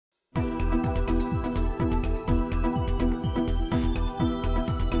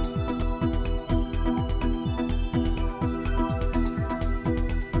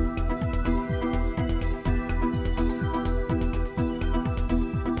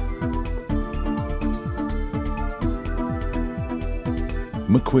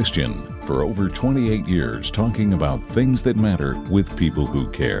McCuistion, for over 28 years talking about things that matter with people who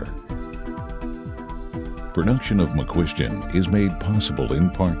care. Production of McCuistion is made possible in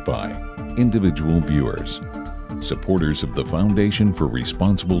part by individual viewers, supporters of the Foundation for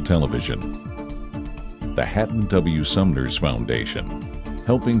Responsible Television, the Hatton W. Sumner's Foundation,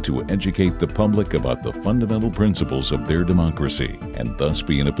 helping to educate the public about the fundamental principles of their democracy and thus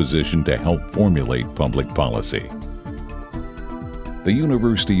be in a position to help formulate public policy. The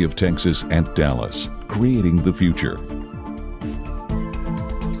University of Texas at Dallas, creating the future.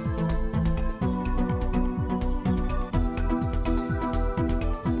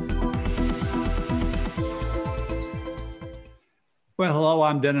 Well, hello,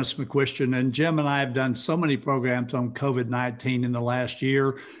 I'm Dennis McCuistion, and Jim and I have done so many programs on COVID-19 in the last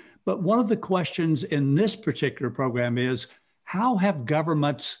year. But one of the questions in this particular program is, how have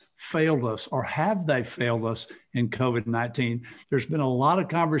governments failed us, or have they failed us in COVID-19? There's been a lot of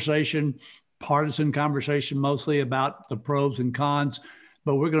conversation, partisan conversation mostly, about the pros and cons,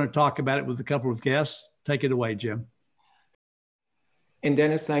 but we're going to talk about it with a couple of guests. Take it away, Jim. And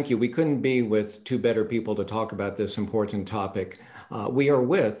Dennis, thank you. We couldn't be with two better people to talk about this important topic. We are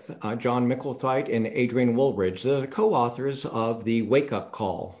with John Micklethwait and Adrian Wooldridge, the co-authors of The Wake-Up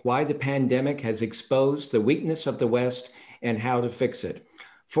Call: Why the Pandemic Has Exposed the Weakness of the West and How to Fix It.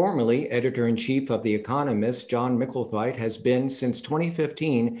 Formerly editor-in-chief of The Economist, John Micklethwait has been, since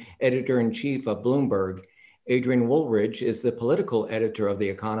 2015, editor-in-chief of Bloomberg. Adrian Wooldridge is the political editor of The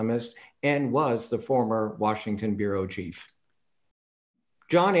Economist and was the former Washington bureau chief.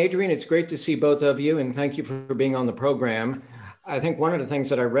 John, Adrian, it's great to see both of you, and thank you for being on the program. I think one of the things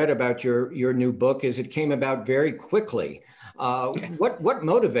that I read about your new book is it came about very quickly. What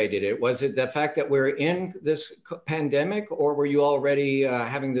motivated it? Was it the fact that we're in this pandemic, or were you already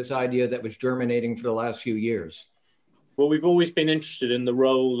having this idea that was germinating for the last few years? Well, we've always been interested in the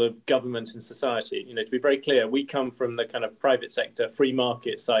role of government in society. You know, to be very clear, we come from the kind of private sector, free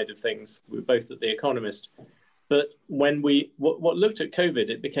market side of things. We're both at The Economist. But when we looked at COVID,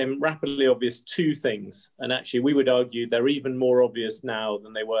 it became rapidly obvious two things. And actually, we would argue they're even more obvious now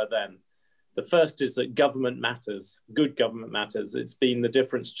than they were then. The first is that government matters. Good government matters. It's been the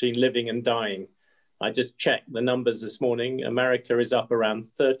difference between living and dying. I just checked the numbers this morning. America is up around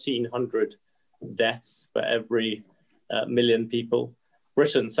 1,300 deaths for every million people.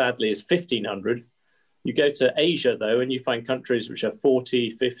 Britain, sadly, is 1,500. You go to Asia, though, and you find countries which are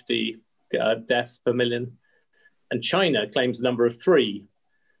 40, 50 deaths per million. And China claims a number of 3.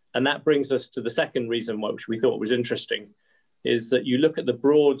 And that brings us to the second reason, which we thought was interesting, is that you look at the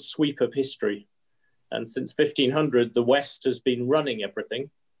broad sweep of history. And since 1500, the West has been running everything.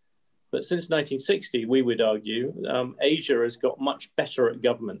 But since 1960, we would argue, Asia has got much better at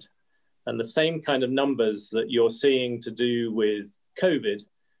government. And the same kind of numbers that you're seeing to do with COVID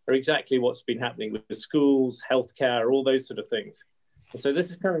are exactly what's been happening with the schools, healthcare, all those sort of things. And so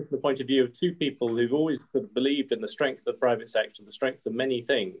this is coming from the point of view of two people who've always sort of believed in the strength of the private sector, the strength of many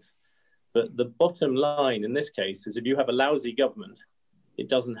things. But the bottom line in this case is if you have a lousy government, it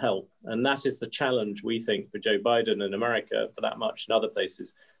doesn't help. And that is the challenge, we think, for Joe Biden and America, for that much, and other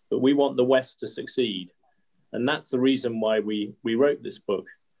places. But we want the West to succeed. And that's the reason why we wrote this book,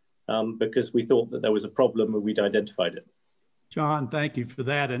 because we thought that there was a problem and we'd identified it. John, thank you for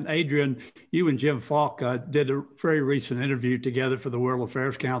that. And Adrian, you and Jim Falk did a very recent interview together for the World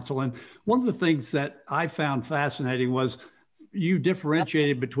Affairs Council. And one of the things that I found fascinating was you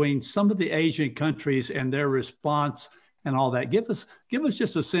differentiated between some of the Asian countries and their response and all that. Give us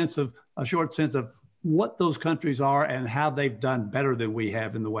just a short sense of what those countries are and how they've done better than we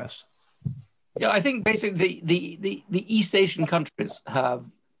have in the West. Yeah, I think basically the East Asian countries have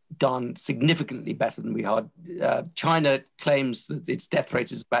done significantly better than we are. China claims that its death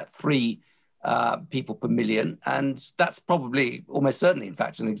rate is about 3 people per million, and that's probably almost certainly, in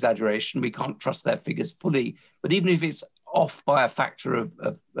fact, an exaggeration. We can't trust their figures fully, but even if it's off by a factor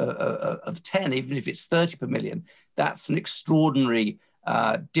of 10, even if it's 30 per million, that's an extraordinary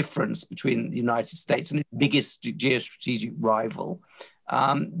difference between the United States and its biggest geostrategic rival.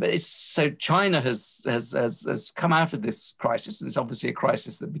 So China has come out of this crisis, and it's obviously a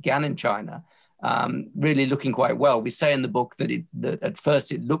crisis that began in China, really looking quite well. We say in the book that at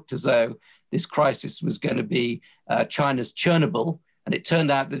first it looked as though this crisis was going to be China's Chernobyl, and it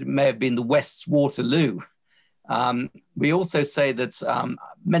turned out that it may have been the West's Waterloo. We also say that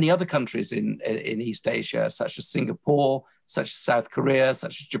many other countries in East Asia, such as Singapore, such as South Korea,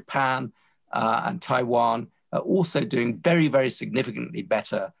 such as Japan and Taiwan, are also doing very, very significantly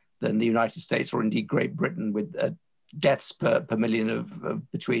better than the United States or indeed Great Britain, with deaths per million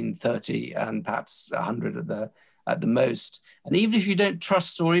of between 30 and perhaps 100 at the most. And even if you don't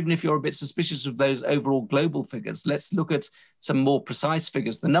trust, or even if you're a bit suspicious of those overall global figures, let's look at some more precise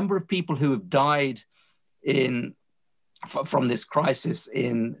figures. The number of people who have died from this crisis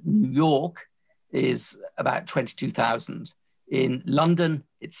in New York is about 22,000. In London,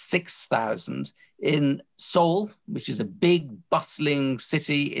 it's 6,000. In Seoul, which is a big, bustling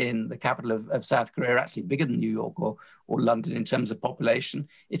city in the capital of South Korea, actually bigger than New York or London in terms of population,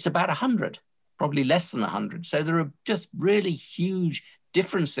 it's about 100, probably less than 100. So there are just really huge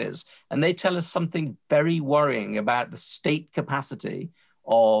differences. And they tell us something very worrying about the state capacity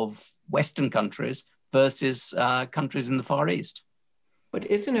of Western countries versus countries in the Far East. But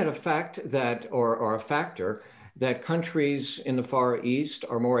isn't it a fact that, or a factor, that countries in the Far East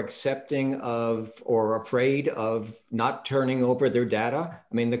are more accepting of or afraid of not turning over their data?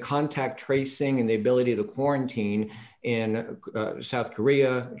 I mean, the contact tracing and the ability to quarantine in South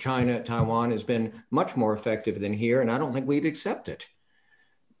Korea, China, Taiwan has been much more effective than here, and I don't think we'd accept it.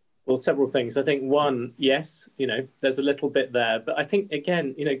 Well, several things. I think one, yes, there's a little bit there, but I think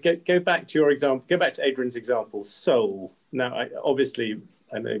again, go back to your example, go back to Adrian's example, Seoul. Now, obviously,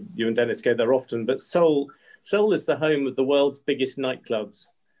 I know you and Dennis go there often, but Seoul is the home of the world's biggest nightclubs.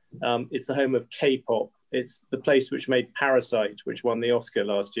 It's the home of K-pop. It's the place which made Parasite, which won the Oscar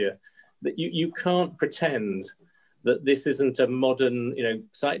last year. That you can't pretend that this isn't a modern,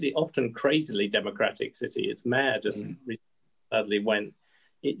 slightly often crazily democratic city. It's mad, as sadly went.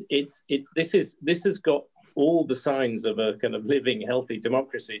 This has got all the signs of a kind of living, healthy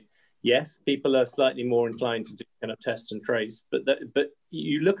democracy. Yes, people are slightly more inclined to do kind of test and trace, but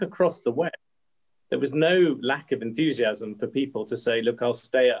you look across the West, there was no lack of enthusiasm for people to say, look, I'll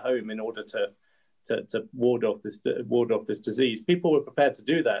stay at home in order to ward off this disease. People were prepared to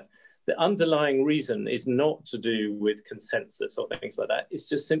do that. The underlying reason is not to do with consensus or things like that. It's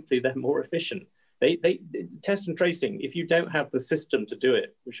just simply they're more efficient. They test and tracing, if you don't have the system to do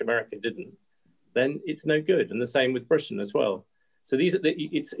it, which America didn't, then it's no good. And the same with Britain as well. So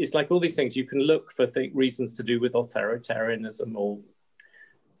it's like all these things, you can look for reasons to do with authoritarianism or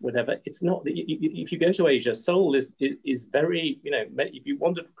whatever. It's not that if you go to Asia, Seoul is very, if you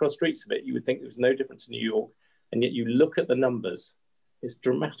wandered across streets of it, you would think there was no difference in New York. And yet you look at the numbers, it's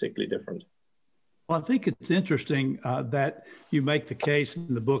dramatically different. Well, I think it's interesting that you make the case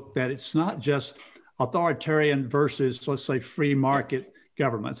in the book that it's not just authoritarian versus, let's say, free market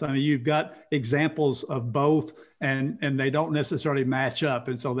governments. I mean, you've got examples of both, and they don't necessarily match up.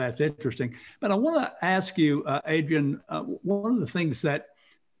 And so that's interesting. But I want to ask you, Adrian, one of the things that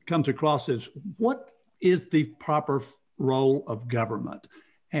comes across is what is the proper role of government?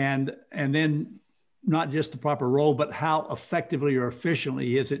 And then not just the proper role, but how effectively or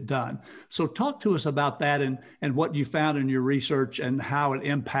efficiently is it done? So talk to us about that and what you found in your research and how it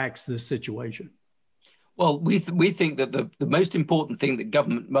impacts this situation. Well, we think that the most important thing that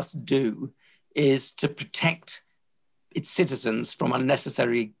government must do is to protect its citizens from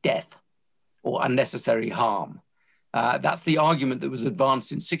unnecessary death or unnecessary harm. That's the argument that was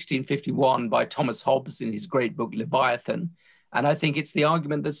advanced in 1651 by Thomas Hobbes in his great book, Leviathan. And I think it's the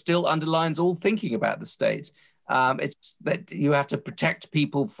argument that still underlines all thinking about the state. It's that you have to protect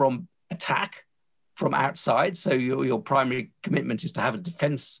people from attack from outside. So your primary commitment is to have a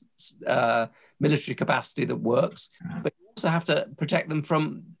defense military capacity that works. But you also have to protect them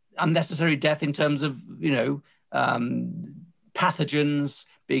from unnecessary death in terms of, pathogens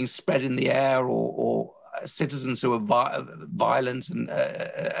being spread in the air or citizens who are violent and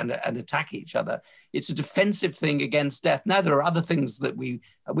attack each other. It's a defensive thing against death. Now there are other things that we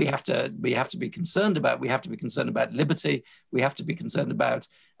have to be concerned about. We have to be concerned about liberty. We have to be concerned about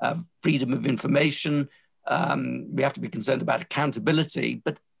freedom of information. We have to be concerned about accountability.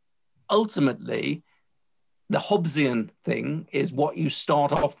 But ultimately, the Hobbesian thing is what you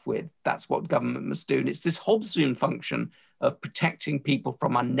start off with. That's what government must do. And it's this Hobbesian function of protecting people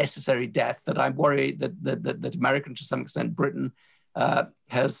from unnecessary death that I'm worried that America, and to some extent Britain,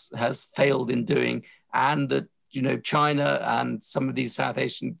 has failed in doing, and that China and some of these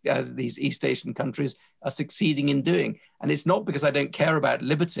these East Asian countries are succeeding in doing. And it's not because I don't care about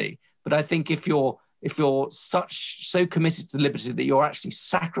liberty, but I think if you're so committed to liberty that you're actually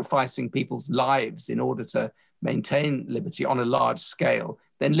sacrificing people's lives in order to maintain liberty on a large scale,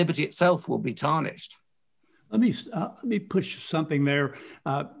 then liberty itself will be tarnished. Let me push something there.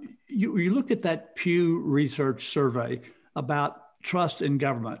 You look at that Pew Research survey about trust in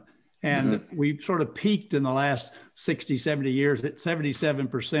government, and we sort of peaked in the last 60, 70 years at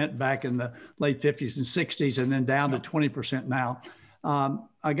 77% back in the late 50s and 60s, and then down to 20% now.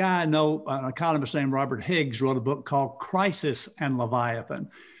 A guy I know, an economist named Robert Higgs, wrote a book called Crisis and Leviathan,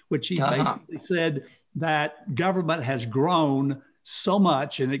 which he basically said that government has grown so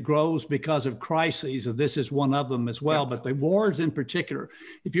much, and it grows because of crises, and this is one of them as well, but the wars in particular.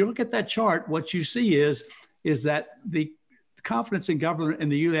 If you look at that chart, what you see is that the confidence in government in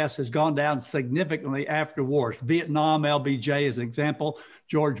the U.S. has gone down significantly after wars. Vietnam, LBJ as an example,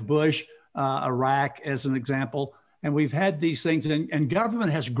 George Bush, Iraq as an example. And we've had these things, and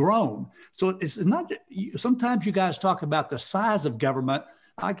government has grown. So it's not, sometimes you guys talk about the size of government.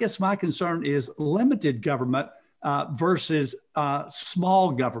 I guess my concern is limited government versus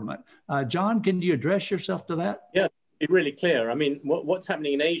small government. John, can you address yourself to that? Yeah, be really clear. I mean, what's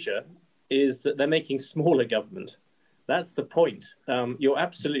happening in Asia is that they're making smaller government. That's the point. You're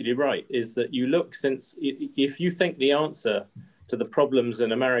absolutely right, is that you look, since if you think the answer to the problems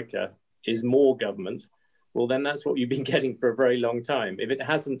in America is more government, well, then that's what you've been getting for a very long time. If it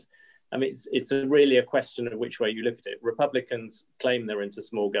hasn't, I mean, it's really a question of which way you look at it. Republicans claim they're into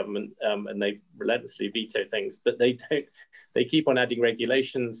small government and they relentlessly veto things, but they don't. They keep on adding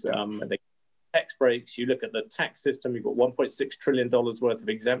regulations. They tax breaks. You look at the tax system. You've got $1.6 trillion worth of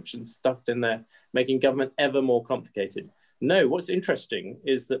exemptions stuffed in there, making government ever more complicated. No, what's interesting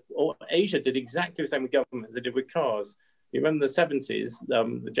is that Asia did exactly the same with government as they did with cars. You remember the 70s,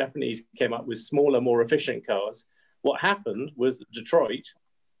 the Japanese came up with smaller, more efficient cars. What happened was Detroit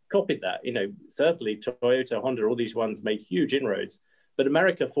copied that. You know, certainly Toyota, Honda, all these ones made huge inroads, but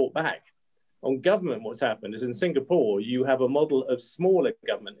America fought back. On government, what's happened is in Singapore, you have a model of smaller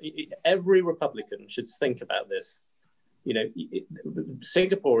government. Every Republican should think about this. You know,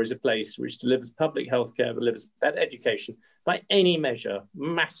 Singapore is a place which delivers public health care, delivers better education, by any measure,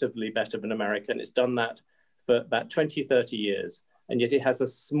 massively better than America. And it's done that for about 20, 30 years. And yet it has a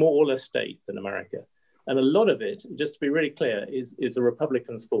smaller state than America. And a lot of it, just to be really clear, is the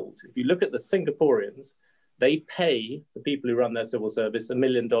Republicans' fault. If you look at the Singaporeans, they pay the people who run their civil service $1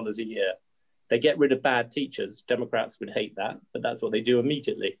 million a year. They get rid of bad teachers. Democrats would hate that, but that's what they do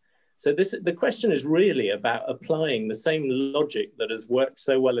immediately. So the question is really about applying the same logic that has worked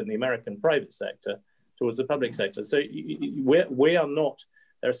so well in the American private sector towards the public sector. So we are not,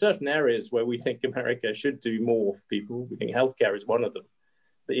 there are certain areas where we think America should do more for people. We think healthcare is one of them.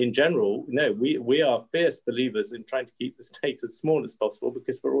 But in general, no, we are fierce believers in trying to keep the state as small as possible,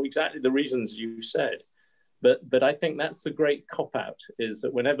 because for all exactly the reasons you said. But I think that's the great cop-out, is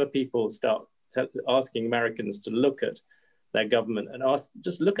that whenever people start asking Americans to look at their government and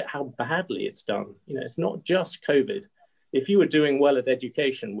just look at how badly it's done. You know, it's not just COVID. If you were doing well at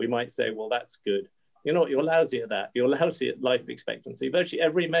education, we might say, well, that's good. You know what, you're lousy at that. You're lousy at life expectancy. Virtually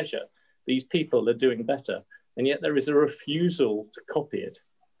every measure, these people are doing better. And yet there is a refusal to copy it.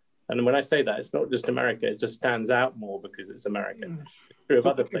 And when I say that, it's not just America, it just stands out more because it's America. It's true of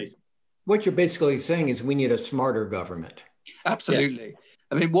other places. What you're basically saying is we need a smarter government. Absolutely. Yes.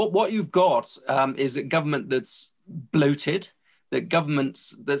 I mean, what you've got is a government that's bloated, that government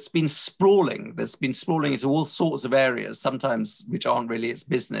that's been sprawling into all sorts of areas, sometimes which aren't really its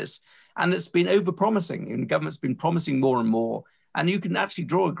business, and that's been overpromising. And government's been promising more and more. And you can actually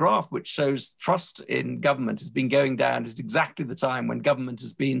draw a graph which shows trust in government has been going down at exactly the time when government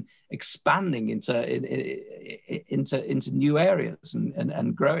has been expanding into new areas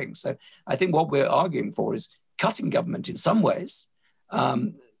and growing. So I think what we're arguing for is cutting government in some ways,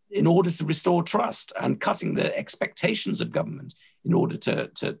 in order to restore trust, and cutting the expectations of government in order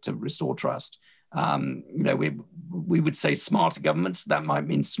to restore trust. You know, we would say smarter government. That might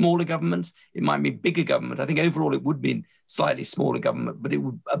mean smaller government. It might mean bigger government. I think overall it would mean slightly smaller government, but it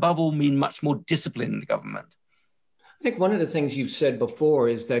would above all mean much more disciplined government. I think one of the things you've said before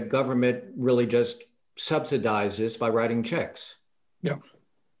is that government really just subsidizes by writing checks. Yeah.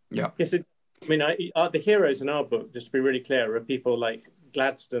 Yeah. Yes, I mean, the heroes in our book, just to be really clear, are people like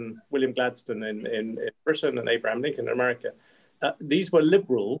Gladstone, William Gladstone in Britain, and Abraham Lincoln in America. These were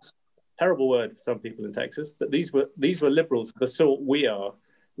liberals, terrible word for some people in Texas, but these were liberals of the sort we are,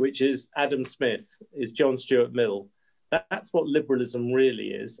 which is Adam Smith, is John Stuart Mill. That's what liberalism really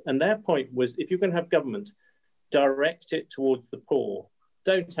is. And their point was, if you're going to have government, direct it towards the poor.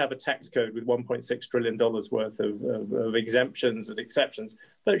 Don't have a tax code with $1.6 trillion worth of exemptions and exceptions,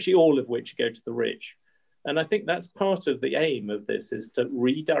 virtually all of which go to the rich. And I think that's part of the aim of this, is to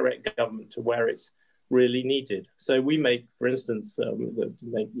redirect government to where it's really needed. So we make, for instance,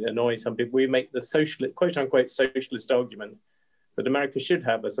 may annoy some people, we make the socialist, quote unquote, socialist argument that America should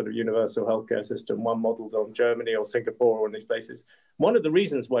have a sort of universal healthcare system, one modeled on Germany or Singapore or one of these places. One of the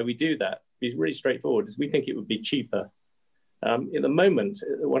reasons why we do that is really straightforward, is we think it would be cheaper. At the moment,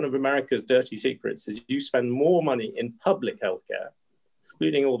 one of America's dirty secrets is you spend more money in public healthcare,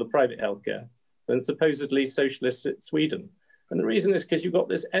 excluding all the private healthcare, than supposedly socialist Sweden. And the reason is because you've got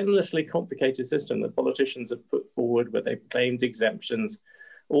this endlessly complicated system that politicians have put forward where they've claimed exemptions,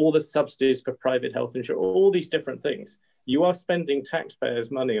 all the subsidies for private health insurance, all these different things. You are spending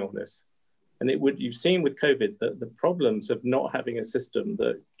taxpayers' money on this. And you've seen with COVID that the problems of not having a system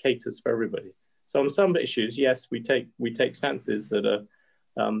that caters for everybody. So on some issues, yes, we take stances that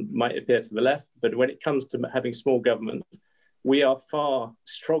are, might appear to the left, but when it comes to having small government, we are far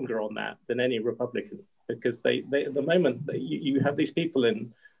stronger on that than any Republican. Because they at the moment, you have these people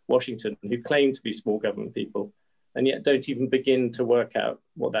in Washington who claim to be small government people and yet don't even begin to work out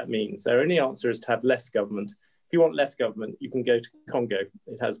what that means. Their only answer is to have less government. If you want less government, you can go to Congo.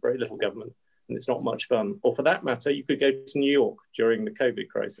 It has very little government and it's not much fun. Or for that matter, you could go to New York during the COVID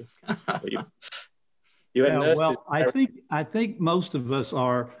crisis. You had nurses. Well, I think most of us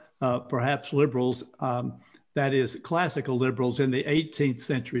are perhaps liberals. That is classical liberals in the 18th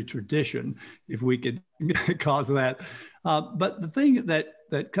century tradition, if we could cause that. But the thing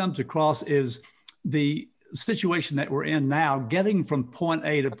that comes across is the situation that we're in now. Getting from point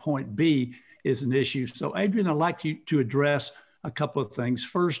A to point B is an issue. So Adrian, I'd like you to address a couple of things.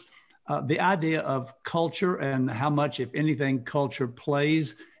 First, the idea of culture and how much, if anything, culture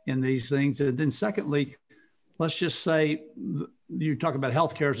plays in these things. And then secondly, let's just say, you talk about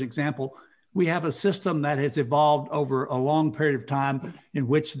healthcare as an example. We have a system that has evolved over a long period of time in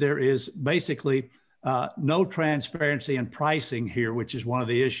which there is basically no transparency in pricing here, which is one of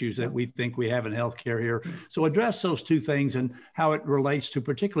the issues that we think we have in healthcare here. So address those two things and how it relates to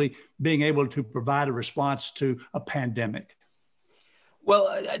particularly being able to provide a response to a pandemic.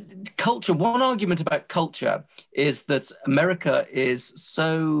 Well, culture, one argument about culture is that America is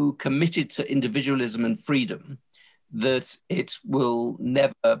so committed to individualism and freedom that it will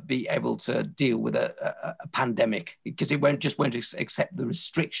never be able to deal with a pandemic because it won't accept the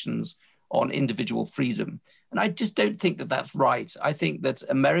restrictions on individual freedom. And I just don't think that that's right. I think that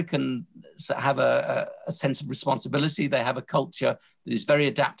Americans have a sense of responsibility. They have a culture that is very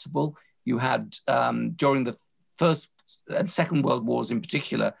adaptable. You had, during the First and Second World Wars in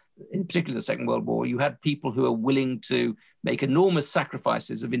particular the Second World War, you had people who are willing to make enormous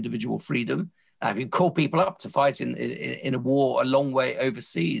sacrifices of individual freedom. You call people up to fight in a war a long way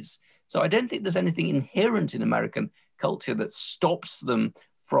overseas. So I don't think there's anything inherent in American culture that stops them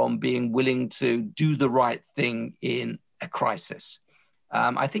from being willing to do the right thing in a crisis.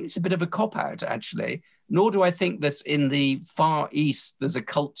 I think it's a bit of a cop-out, actually, nor do I think that in the Far East there's a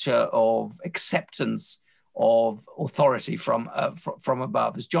culture of acceptance of authority from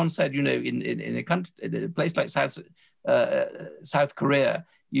above. As John said, you know, in a country, in a place like South Korea,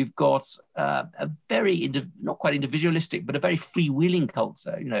 you've got a very, not quite individualistic, but a very freewheeling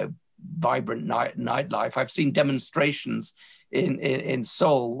culture, you know, vibrant nightlife. I've seen demonstrations in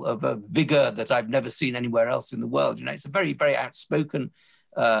Seoul of a vigor that I've never seen anywhere else in the world. You know, it's a very, very outspoken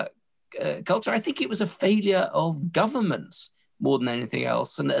culture. I think it was a failure of government more than anything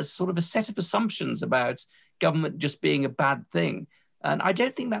else, and a sort of a set of assumptions about government just being a bad thing. And I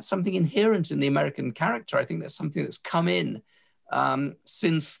don't think that's something inherent in the American character. I think that's something that's come in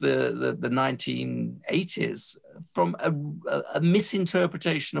since the 1980s from a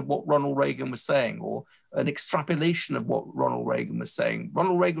misinterpretation of what Ronald Reagan was saying, or an extrapolation of what Ronald Reagan was saying.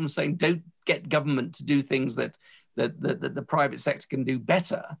 Ronald Reagan was saying, don't get government to do things that the private sector can do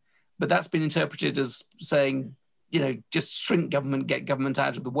better. But that's been interpreted as saying, you know, just shrink government, get government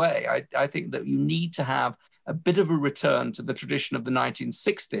out of the way. I think that you need to have a bit of a return to the tradition of the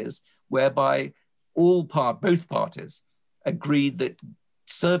 1960s, whereby both parties agreed that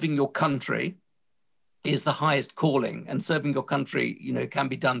serving your country is the highest calling, and serving your country, you know, can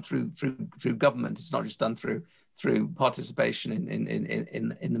be done through government. It's not just done through participation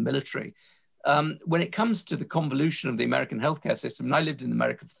in the military. When it comes to the convolution of the American healthcare system, and I lived in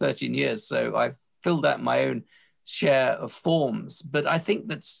America for 13 years, so I've filled out my own share of forms. But I think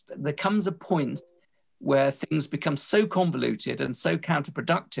that there comes a point where things become so convoluted and so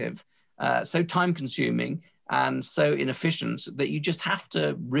counterproductive, so time-consuming, and so inefficient that you just have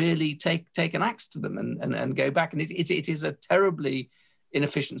to really take an axe to them and go back. And it is a terribly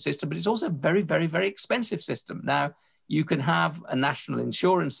inefficient system, but it's also a very, very, very expensive system. Now, you can have a national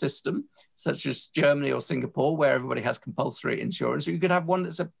insurance system, such as Germany or Singapore, where everybody has compulsory insurance, or you could have one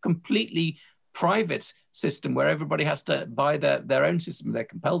that's a completely private system where everybody has to buy their own system. They're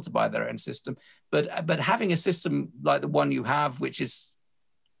compelled to buy their own system. But having a system like the one you have, which is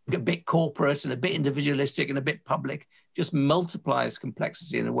a bit corporate and a bit individualistic and a bit public, just multiplies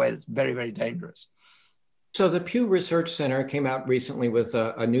complexity in a way that's very, very dangerous. So the Pew Research Center came out recently with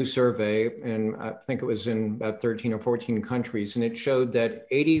a new survey, and I think it was in about 13 or 14 countries, and it showed that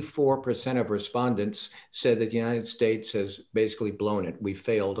 84% of respondents said that the United States has basically blown it. We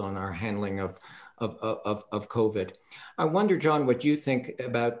failed on our handling of COVID. I wonder, John, what you think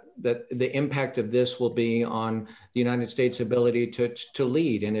about the impact of this will be on the United States' ability to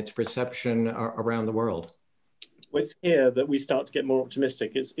lead in its perception around the world. Well, it's here that we start to get more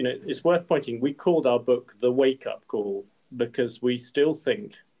optimistic. It's worth pointing. We called our book "The Wake Up Call" because we still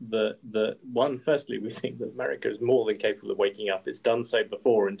think firstly, we think that America is more than capable of waking up. It's done so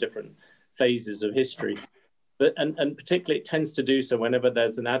before in different phases of history, and particularly it tends to do so whenever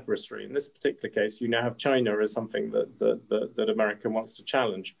there's an adversary. In this particular case, you now have China as something that America wants to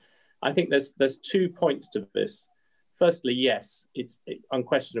challenge. I think there's 2 points to this. Firstly, yes, it's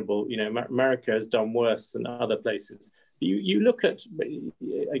unquestionable. America has done worse than other places. You look at,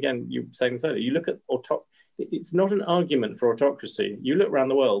 again, you were saying this earlier, you look at it's not an argument for autocracy. You look around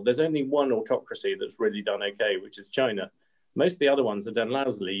the world, there's only one autocracy that's really done okay, which is China. Most of the other ones have done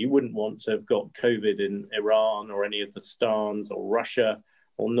lousily. You wouldn't want to have got COVID in Iran or any of the Stans or Russia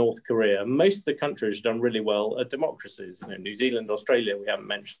or North Korea. Most of the countries have done really well at democracies. New Zealand, Australia, we haven't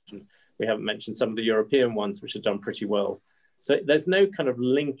mentioned. We haven't mentioned some of the European ones, which have done pretty well. So there's no kind of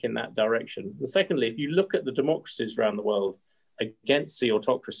link in that direction. And secondly, if you look at the democracies around the world against the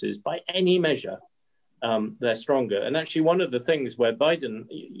autocracies, by any measure, they're stronger. And actually, one of the things where Biden,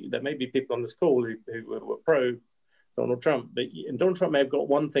 there may be people on this call who were pro Donald Trump, but Donald Trump may have got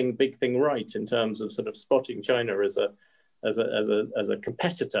one big thing right in terms of sort of spotting China as a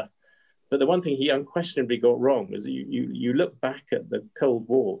competitor. But the one thing he unquestionably got wrong is you look back at the Cold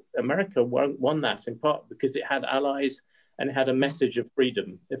War, America won that in part because it had allies and it had a message of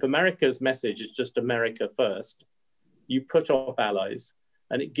freedom. If America's message is just America first, you put off allies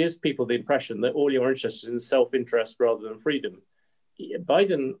and it gives people the impression that all you're interested in is self-interest rather than freedom.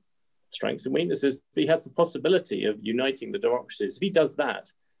 Biden, strengths and weaknesses, he has the possibility of uniting the democracies. If he does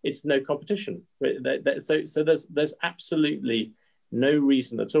that, it's no competition. So there's absolutely no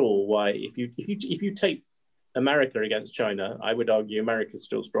reason at all why, if you take America against China, I would argue America is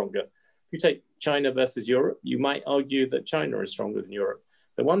still stronger. If you take China versus Europe, you might argue that China is stronger than Europe.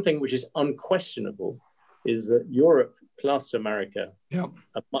 The one thing which is unquestionable is that Europe plus America are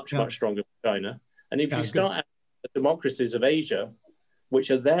much stronger than China. And if you start at the democracies of Asia,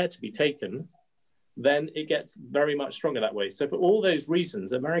 which are there to be taken, then it gets very much stronger that way. So for all those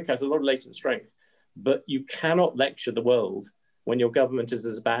reasons, America has a lot of latent strength, but you cannot lecture the world when your government is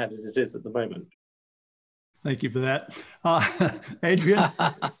as bad as it is at the moment. Thank you for that. Adrian,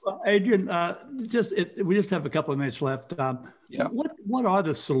 we just have a couple of minutes left. What are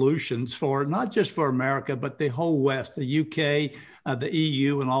the solutions for, not just for America, but the whole West, the UK, the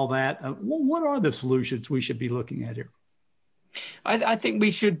EU and all that? What are the solutions we should be looking at here? I think we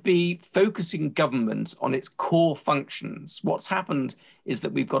should be focusing government on its core functions. What's happened is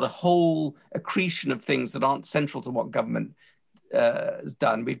that we've got a whole accretion of things that aren't central to what government has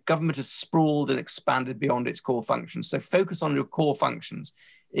done. Government has sprawled and expanded beyond its core functions. So focus on your core functions.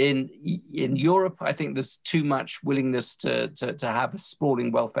 In Europe, I think there's too much willingness to have a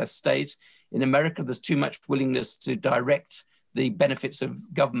sprawling welfare state. In America, there's too much willingness to direct the benefits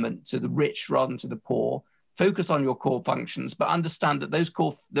of government to the rich rather than to the poor. Focus on your core functions, but understand that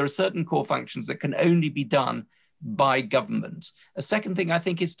there are certain core functions that can only be done by government. A second thing I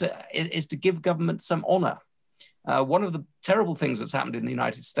think is to give government some honor. One of the terrible things that's happened in the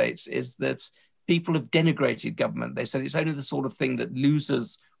United States is that people have denigrated government. They said it's only the sort of thing that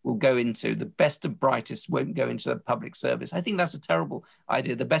losers will go into. The best and brightest won't go into the public service. I think that's a terrible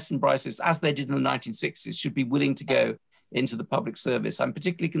idea. The best and brightest, as they did in the 1960s, should be willing to go into the public service. I'm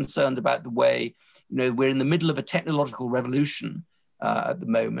particularly concerned about the way, we're in the middle of a technological revolution at the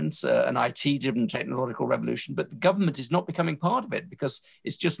moment, an IT-driven technological revolution, but the government is not becoming part of it because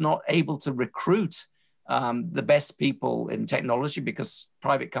it's just not able to recruit the best people in technology because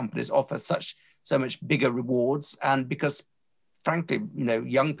private companies offer so much bigger rewards, and because frankly,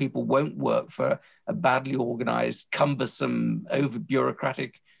 young people won't work for a badly organized, cumbersome,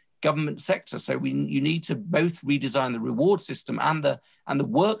 over-bureaucratic government sector. So you need to both redesign the reward system and the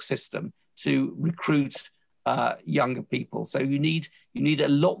work system to recruit younger people. So you need a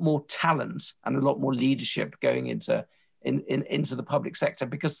lot more talent and a lot more leadership going into the public sector,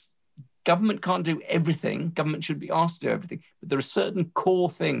 because government can't do everything. Government should be asked to do everything, but there are certain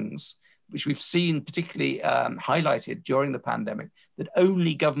core things which we've seen particularly highlighted during the pandemic that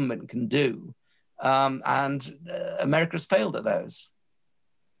only government can do, and America's failed at those.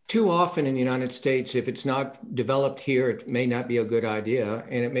 Too often in the United States, if it's not developed here, it may not be a good idea.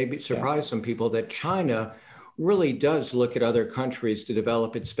 And it may surprise some people that China really does look at other countries to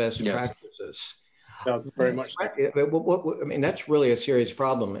develop its best practices. That's very much. I mean, that's really a serious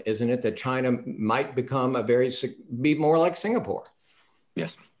problem, isn't it? That China might become be more like Singapore.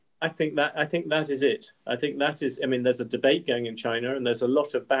 Yes. I think that is it. I think that is. I mean, there's a debate going in China, and there's a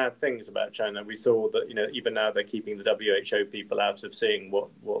lot of bad things about China. We saw that, even now they're keeping the WHO people out of seeing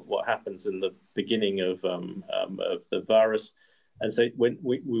what happens in the beginning of the virus. And so when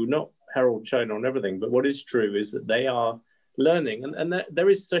we will not herald China on everything, but what is true is that they are learning, and there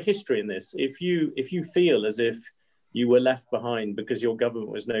is a history in this. If you feel as if you were left behind because your government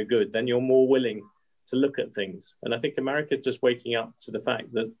was no good, then you're more willing to look at things. And I think America's just waking up to the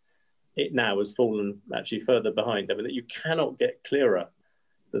fact that it now has fallen actually further behind. I mean, that you cannot get clearer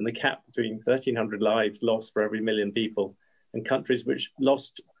than the gap between 1,300 lives lost for every million people and countries which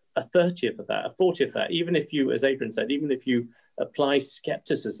lost a 30th of that, a 40th of that, even if you, as Adrian said, even if you apply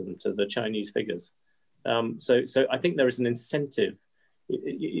skepticism to the Chinese figures. So I think there is an incentive.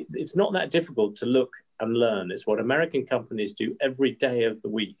 It's not that difficult to look and learn. It's what American companies do every day of the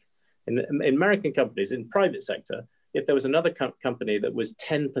week. In American companies, in private sector, if there was another company that was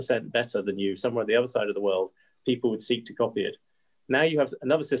 10% better than you somewhere on the other side of the world, people would seek to copy it. Now you have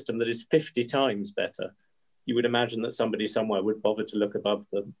another system that is 50 times better. You would imagine that somebody somewhere would bother to look above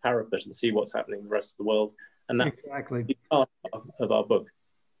the parapet and see what's happening in the rest of the world. And that's exactly part of our book.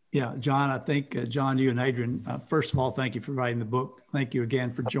 Yeah, John, I think, John, you and Adrian, first of all, thank you for writing the book. Thank you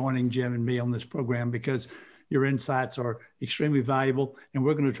again for joining Jim and me on this program, because your insights are extremely valuable and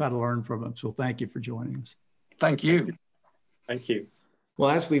we're going to try to learn from them. So thank you for joining us. Thank you. Thank you.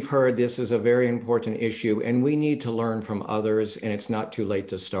 Well, as we've heard, this is a very important issue and we need to learn from others, and it's not too late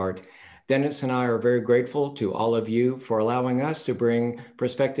to start. Dennis and I are very grateful to all of you for allowing us to bring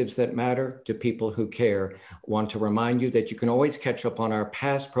perspectives that matter to people who care. I want to remind you that you can always catch up on our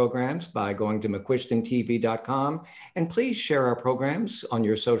past programs by going to McCuistionTV.com, and please share our programs on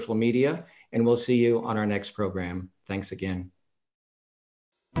your social media, and we'll see you on our next program. Thanks again.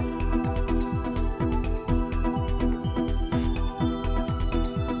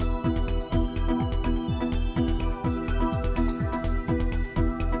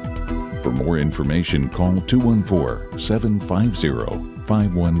 For more information, call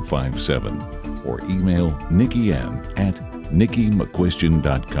 214-750-5157 or email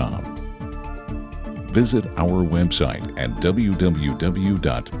nickyn@nickymcquistion.com. Visit our website at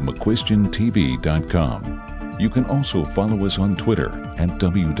www.mcquistiontv.com. You can also follow us on Twitter at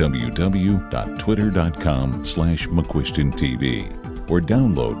www.twitter.com/McQuistionTV or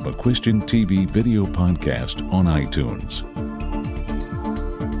download McQuistion TV video podcast on iTunes.